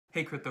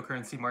Hey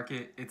cryptocurrency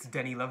market, it's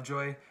Denny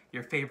Lovejoy,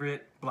 your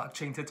favorite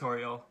blockchain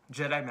tutorial,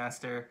 Jedi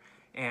Master,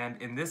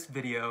 and in this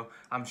video,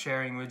 I'm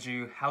sharing with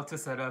you how to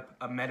set up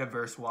a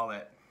Metaverse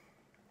wallet.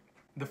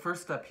 The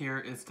first step here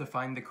is to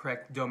find the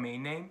correct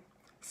domain name,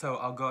 so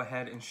I'll go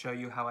ahead and show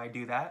you how I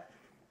do that.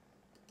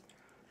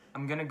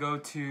 I'm gonna go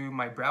to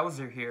my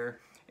browser here,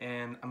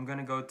 and I'm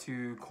gonna go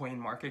to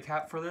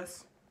CoinMarketCap for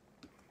this.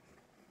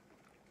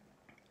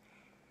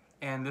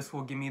 And this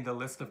will give me the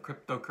list of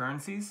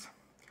cryptocurrencies.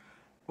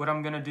 What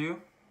I'm gonna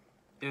do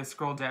is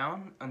scroll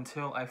down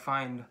until I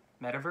find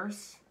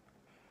Metaverse.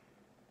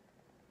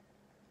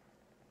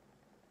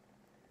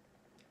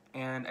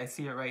 And I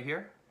see it right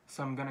here.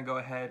 So I'm gonna go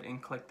ahead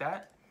and click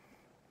that.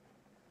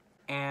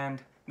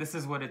 And this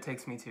is what it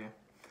takes me to.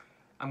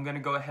 I'm gonna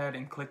go ahead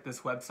and click this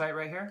website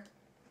right here.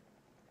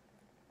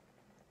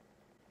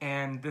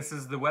 And this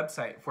is the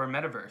website for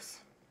Metaverse.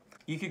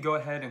 You could go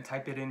ahead and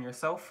type it in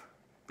yourself.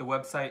 The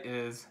website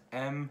is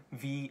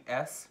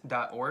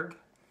mvs.org.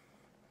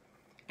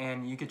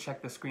 And you can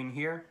check the screen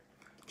here.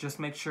 Just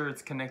make sure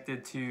it's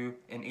connected to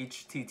an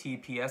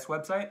HTTPS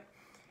website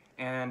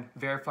and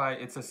verify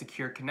it's a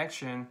secure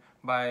connection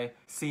by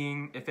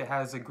seeing if it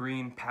has a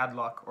green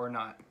padlock or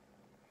not.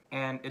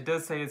 And it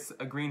does say it's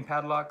a green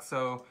padlock,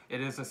 so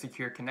it is a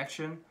secure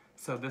connection.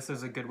 So this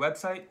is a good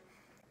website.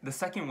 The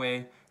second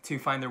way to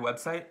find their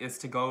website is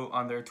to go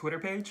on their Twitter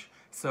page.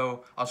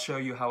 So I'll show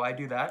you how I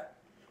do that.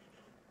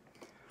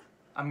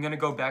 I'm gonna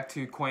go back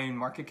to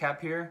CoinMarketCap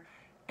here.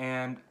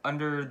 And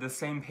under the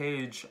same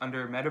page,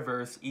 under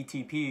Metaverse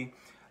ETP,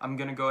 I'm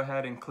gonna go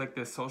ahead and click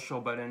this social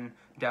button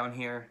down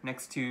here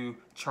next to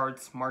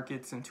charts,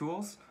 markets, and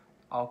tools.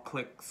 I'll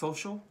click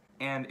social,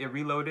 and it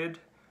reloaded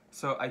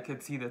so I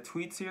could see the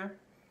tweets here.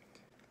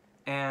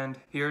 And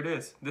here it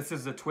is. This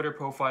is the Twitter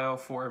profile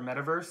for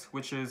Metaverse,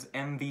 which is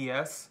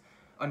mvs_org.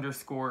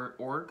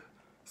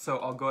 So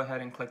I'll go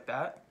ahead and click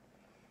that.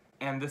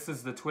 And this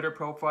is the Twitter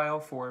profile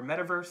for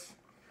Metaverse.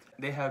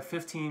 They have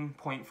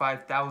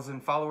 15.5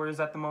 thousand followers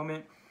at the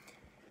moment.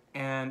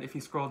 And if you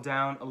scroll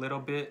down a little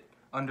bit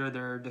under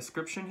their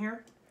description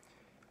here,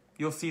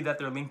 you'll see that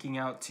they're linking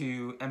out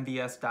to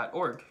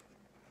mvs.org,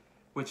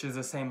 which is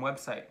the same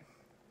website.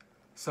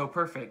 So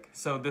perfect.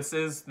 So this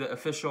is the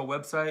official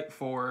website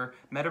for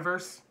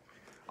Metaverse.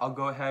 I'll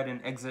go ahead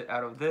and exit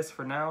out of this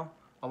for now,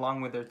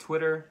 along with their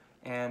Twitter,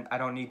 and I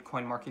don't need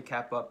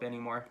CoinMarketCap up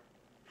anymore.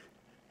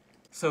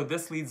 So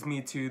this leads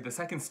me to the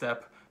second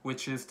step,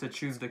 which is to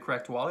choose the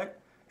correct wallet.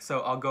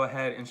 So I'll go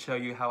ahead and show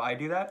you how I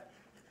do that.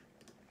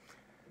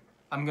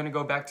 I'm gonna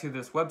go back to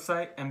this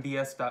website,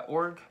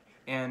 mvs.org,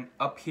 and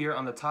up here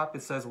on the top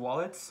it says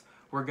wallets.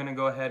 We're gonna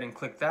go ahead and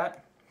click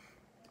that.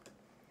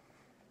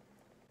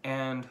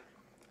 And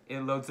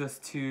it loads us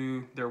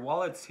to their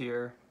wallets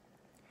here.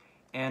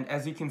 And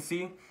as you can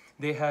see,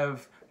 they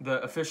have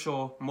the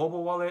official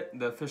mobile wallet,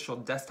 the official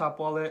desktop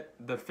wallet,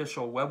 the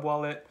official web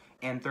wallet,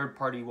 and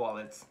third-party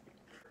wallets.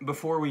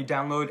 Before we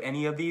download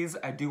any of these,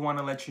 I do want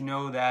to let you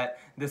know that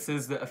this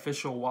is the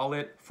official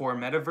wallet for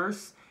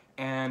Metaverse,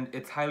 and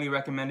it's highly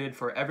recommended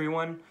for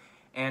everyone,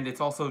 and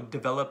it's also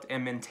developed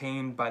and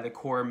maintained by the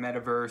core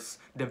Metaverse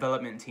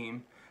development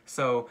team.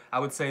 So I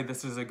would say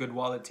this is a good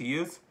wallet to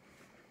use.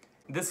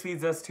 This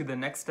leads us to the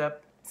next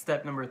step,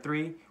 step number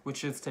 3,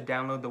 which is to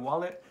download the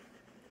wallet.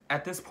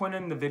 At this point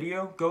in the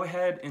video, go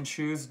ahead and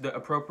choose the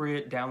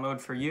appropriate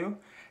download for you.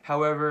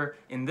 However,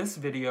 in this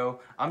video,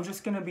 I'm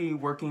just going to be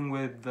working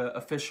with the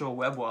official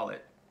web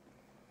wallet.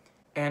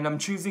 And I'm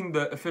choosing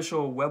the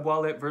official web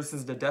wallet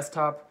versus the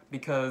desktop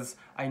because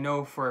I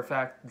know for a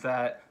fact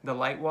that the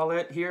light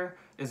wallet here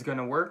is going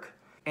to work.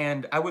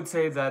 And I would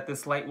say that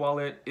this light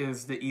wallet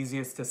is the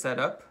easiest to set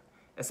up,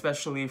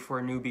 especially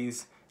for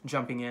newbies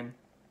jumping in.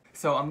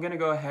 So I'm going to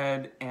go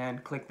ahead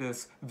and click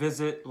this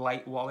Visit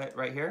Light Wallet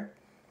right here.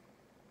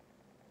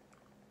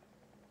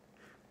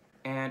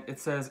 And it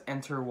says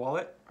Enter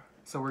Wallet.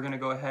 So we're going to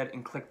go ahead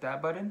and click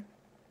that button.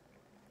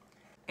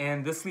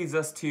 And this leads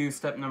us to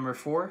step number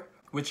 4,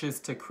 which is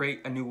to create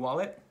a new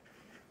wallet.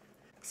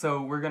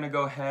 So we're going to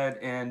go ahead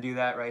and do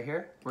that right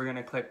here. We're going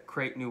to click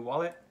Create New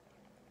Wallet.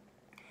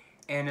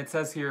 And it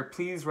says here,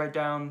 please write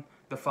down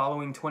the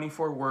following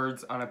 24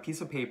 words on a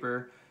piece of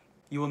paper.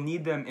 You will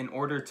need them in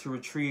order to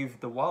retrieve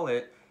the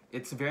wallet.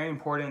 It's very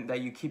important that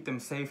you keep them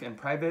safe and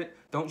private.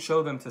 Don't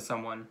show them to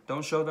someone.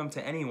 Don't show them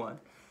to anyone.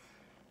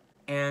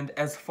 And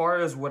as far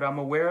as what I'm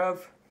aware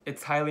of,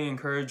 it's highly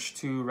encouraged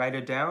to write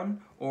it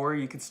down, or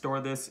you could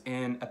store this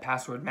in a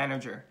password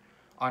manager.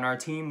 On our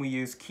team, we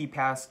use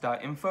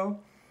keepass.info.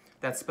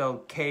 That's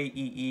spelled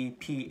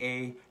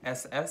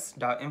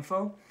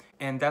KEEPASS.info.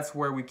 And that's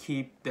where we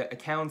keep the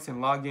accounts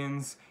and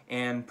logins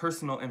and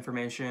personal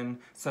information,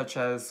 such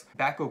as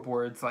backup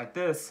words like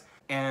this,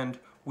 and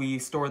we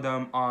store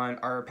them on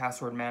our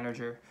password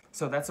manager.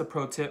 So that's a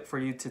pro tip for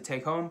you to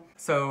take home.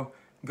 So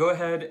go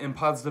ahead and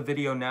pause the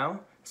video now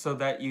so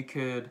that you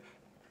could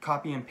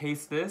copy and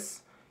paste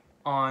this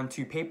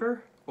onto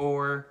paper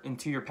or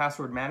into your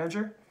password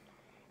manager.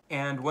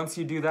 And once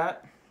you do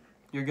that,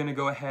 you're gonna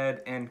go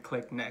ahead and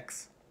click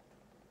next.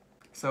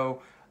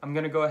 So I'm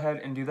gonna go ahead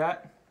and do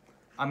that.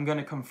 I'm going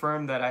to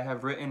confirm that I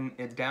have written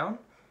it down,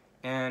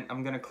 and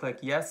I'm going to click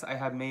yes, I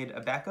have made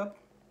a backup.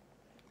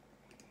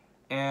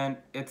 And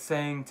it's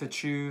saying to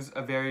choose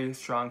a very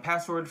strong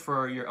password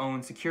for your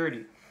own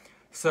security.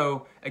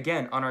 So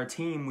again, on our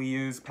team, we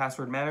use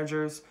password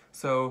managers.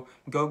 So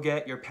go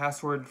get your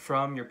password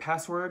from your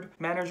password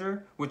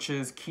manager, which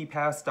is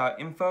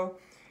keypass.info.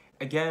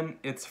 Again,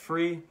 it's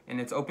free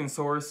and it's open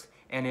source,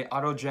 and it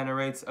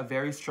auto-generates a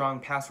very strong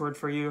password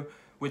for you,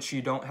 which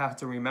you don't have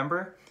to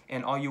remember.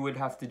 And all you would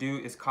have to do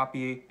is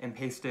copy and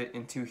paste it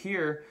into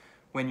here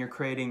when you're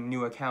creating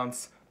new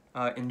accounts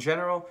in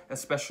general,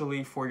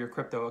 especially for your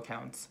crypto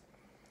accounts.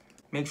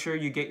 Make sure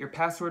you get your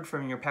password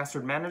from your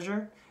password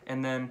manager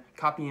and then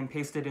copy and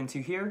paste it into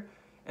here.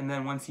 And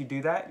then once you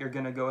do that, you're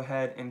going to go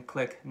ahead and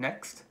click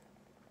next.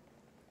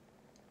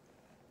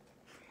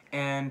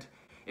 And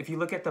if you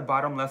look at the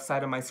bottom left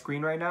side of my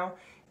screen right now,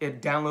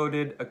 it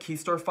downloaded a key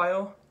store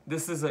file.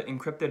 This is an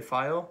encrypted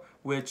file,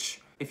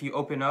 which if you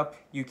open up,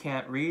 you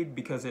can't read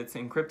because it's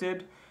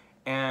encrypted.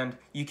 And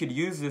you could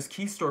use this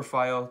key store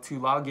file to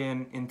log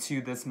in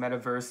into this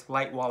Metaverse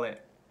Lite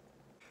wallet.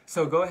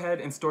 So go ahead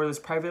and store this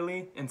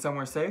privately in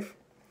somewhere safe.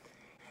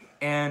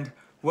 And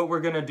what we're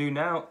gonna do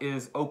now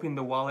is open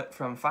the wallet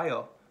from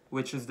File,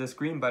 which is this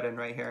green button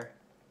right here.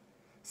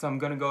 So I'm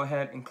gonna go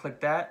ahead and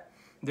click that.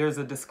 There's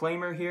a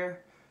disclaimer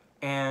here,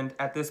 and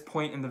at this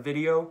point in the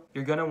video,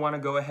 you're gonna wanna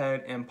go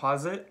ahead and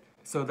pause it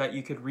so that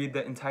you could read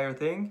the entire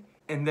thing,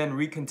 and then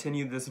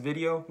recontinue this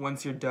video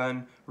once you're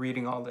done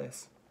reading all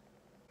this.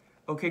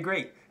 Okay,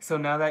 great. So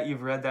now that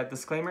you've read that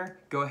disclaimer,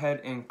 go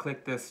ahead and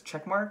click this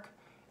check mark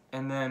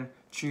and then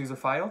choose a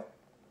file.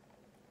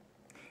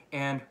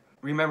 And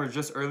remember,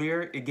 just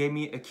earlier, it gave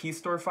me a key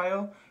store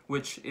file,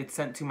 which it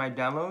sent to my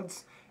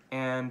downloads.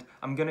 And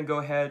I'm gonna go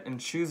ahead and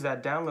choose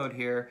that download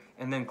here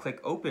and then click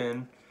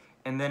open.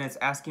 And then it's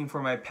asking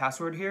for my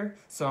password here.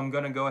 So I'm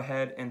gonna go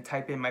ahead and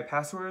type in my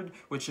password,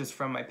 which is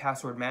from my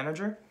password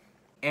manager.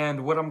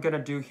 And what I'm gonna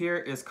do here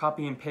is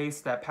copy and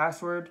paste that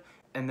password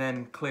and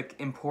then click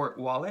import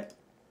wallet.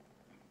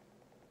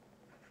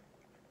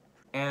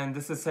 And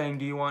this is saying,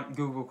 do you want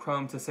Google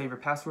Chrome to save your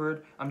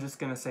password? I'm just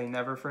gonna say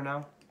never for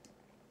now.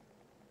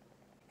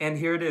 And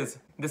here it is.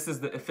 This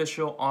is the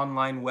official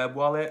online web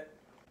wallet.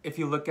 If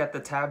you look at the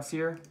tabs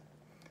here,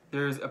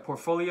 there's a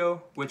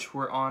portfolio, which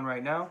we're on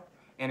right now,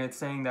 and it's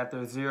saying that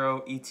there's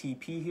 0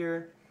 ETP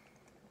here.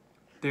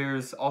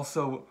 There's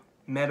also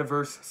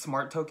Metaverse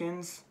smart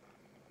tokens,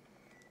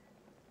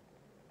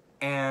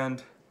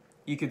 and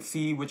you could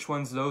see which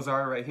ones those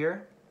are right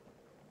here.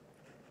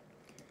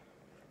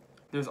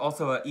 There's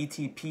also a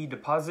ETP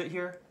deposit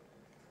here.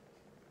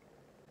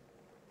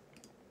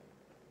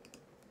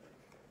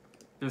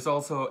 There's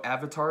also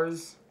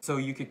avatars, so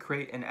you could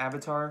create an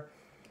avatar.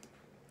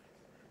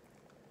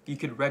 You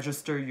could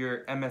register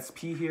your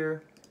MSP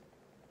here.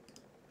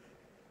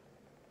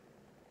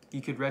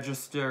 You could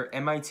register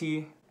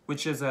MIT,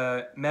 which is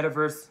a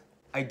Metaverse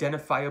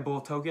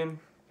identifiable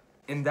token.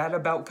 And that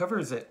about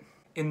covers it.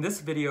 In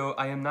this video,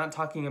 I am not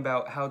talking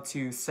about how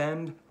to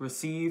send,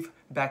 receive,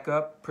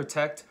 backup,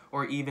 protect,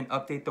 or even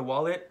update the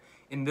wallet.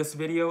 In this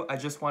video, I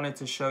just wanted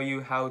to show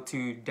you how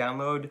to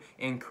download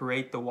and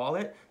create the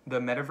wallet,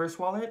 the Metaverse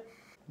wallet.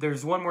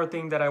 There's one more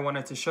thing that I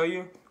wanted to show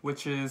you,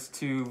 which is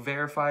to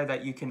verify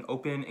that you can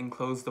open and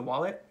close the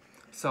wallet.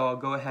 So I'll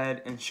go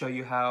ahead and show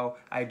you how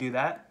I do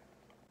that.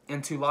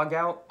 And to log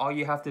out, all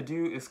you have to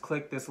do is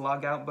click this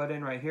log out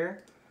button right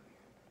here.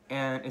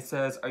 And it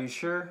says, are you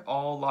sure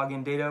all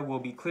login data will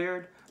be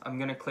cleared? I'm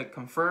gonna click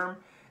confirm,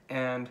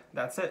 and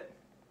that's it.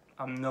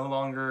 I'm no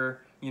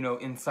longer,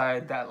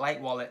 inside that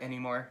Lite wallet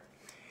anymore.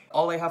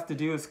 All I have to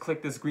do is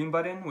click this green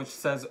button, which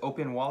says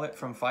open wallet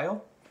from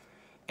file,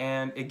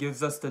 and it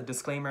gives us the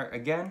disclaimer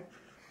again.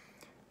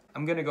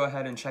 I'm gonna go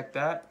ahead and check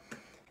that,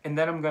 and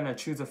then I'm gonna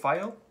choose a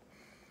file.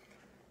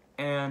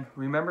 And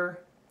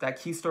remember, that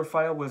key store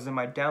file was in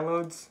my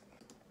downloads.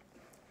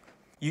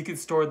 You could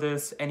store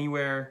this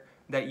anywhere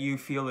that you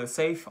feel is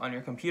safe on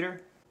your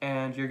computer,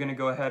 and you're gonna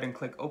go ahead and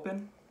click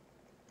open.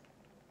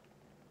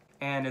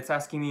 And it's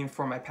asking me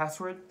for my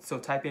password, so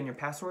type in your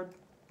password.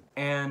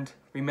 And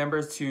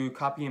remember to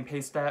copy and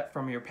paste that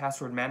from your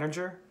password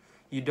manager.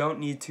 You don't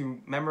need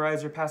to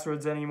memorize your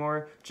passwords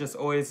anymore, just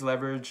always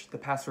leverage the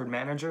password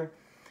manager.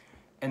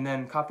 And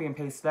then copy and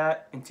paste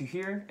that into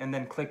here, and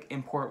then click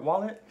import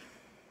wallet.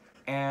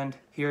 And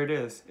here it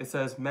is. It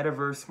says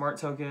Metaverse Smart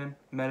Token,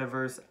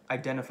 Metaverse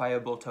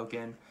Identifiable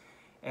Token.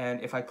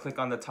 And if I click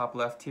on the top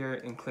left here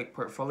and click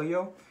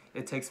Portfolio,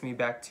 it takes me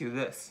back to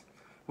this,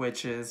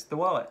 which is the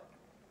wallet.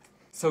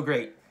 So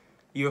great.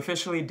 You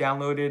officially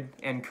downloaded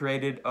and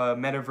created a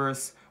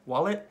Metaverse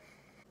wallet,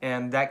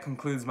 and that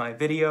concludes my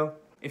video.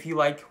 If you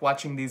like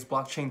watching these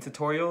blockchain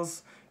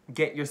tutorials,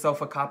 get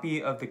yourself a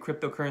copy of the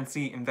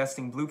Cryptocurrency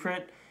Investing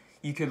Blueprint.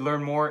 You could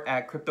learn more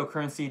at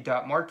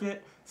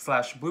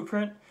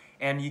cryptocurrency.market/blueprint,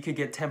 and you could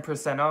get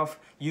 10% off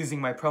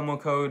using my promo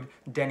code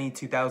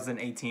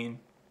Denny2018.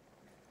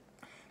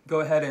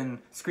 Go ahead and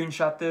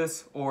screenshot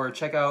this or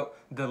check out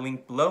the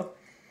link below,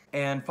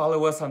 and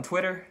follow us on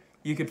Twitter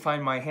You could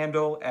find my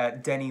handle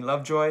at Denny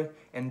Lovejoy,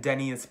 and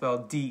Denny is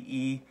spelled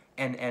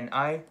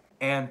D-E-N-N-I.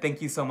 And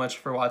thank you so much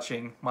for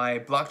watching my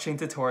blockchain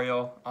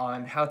tutorial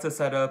on how to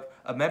set up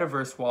a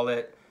Metaverse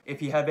wallet.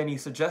 If you have any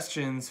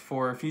suggestions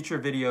for future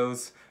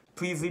videos,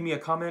 please leave me a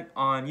comment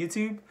on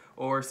YouTube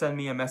or send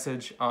me a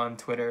message on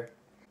Twitter.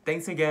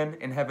 Thanks again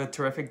and have a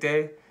terrific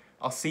day.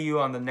 I'll see you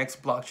on the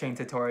next blockchain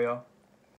tutorial.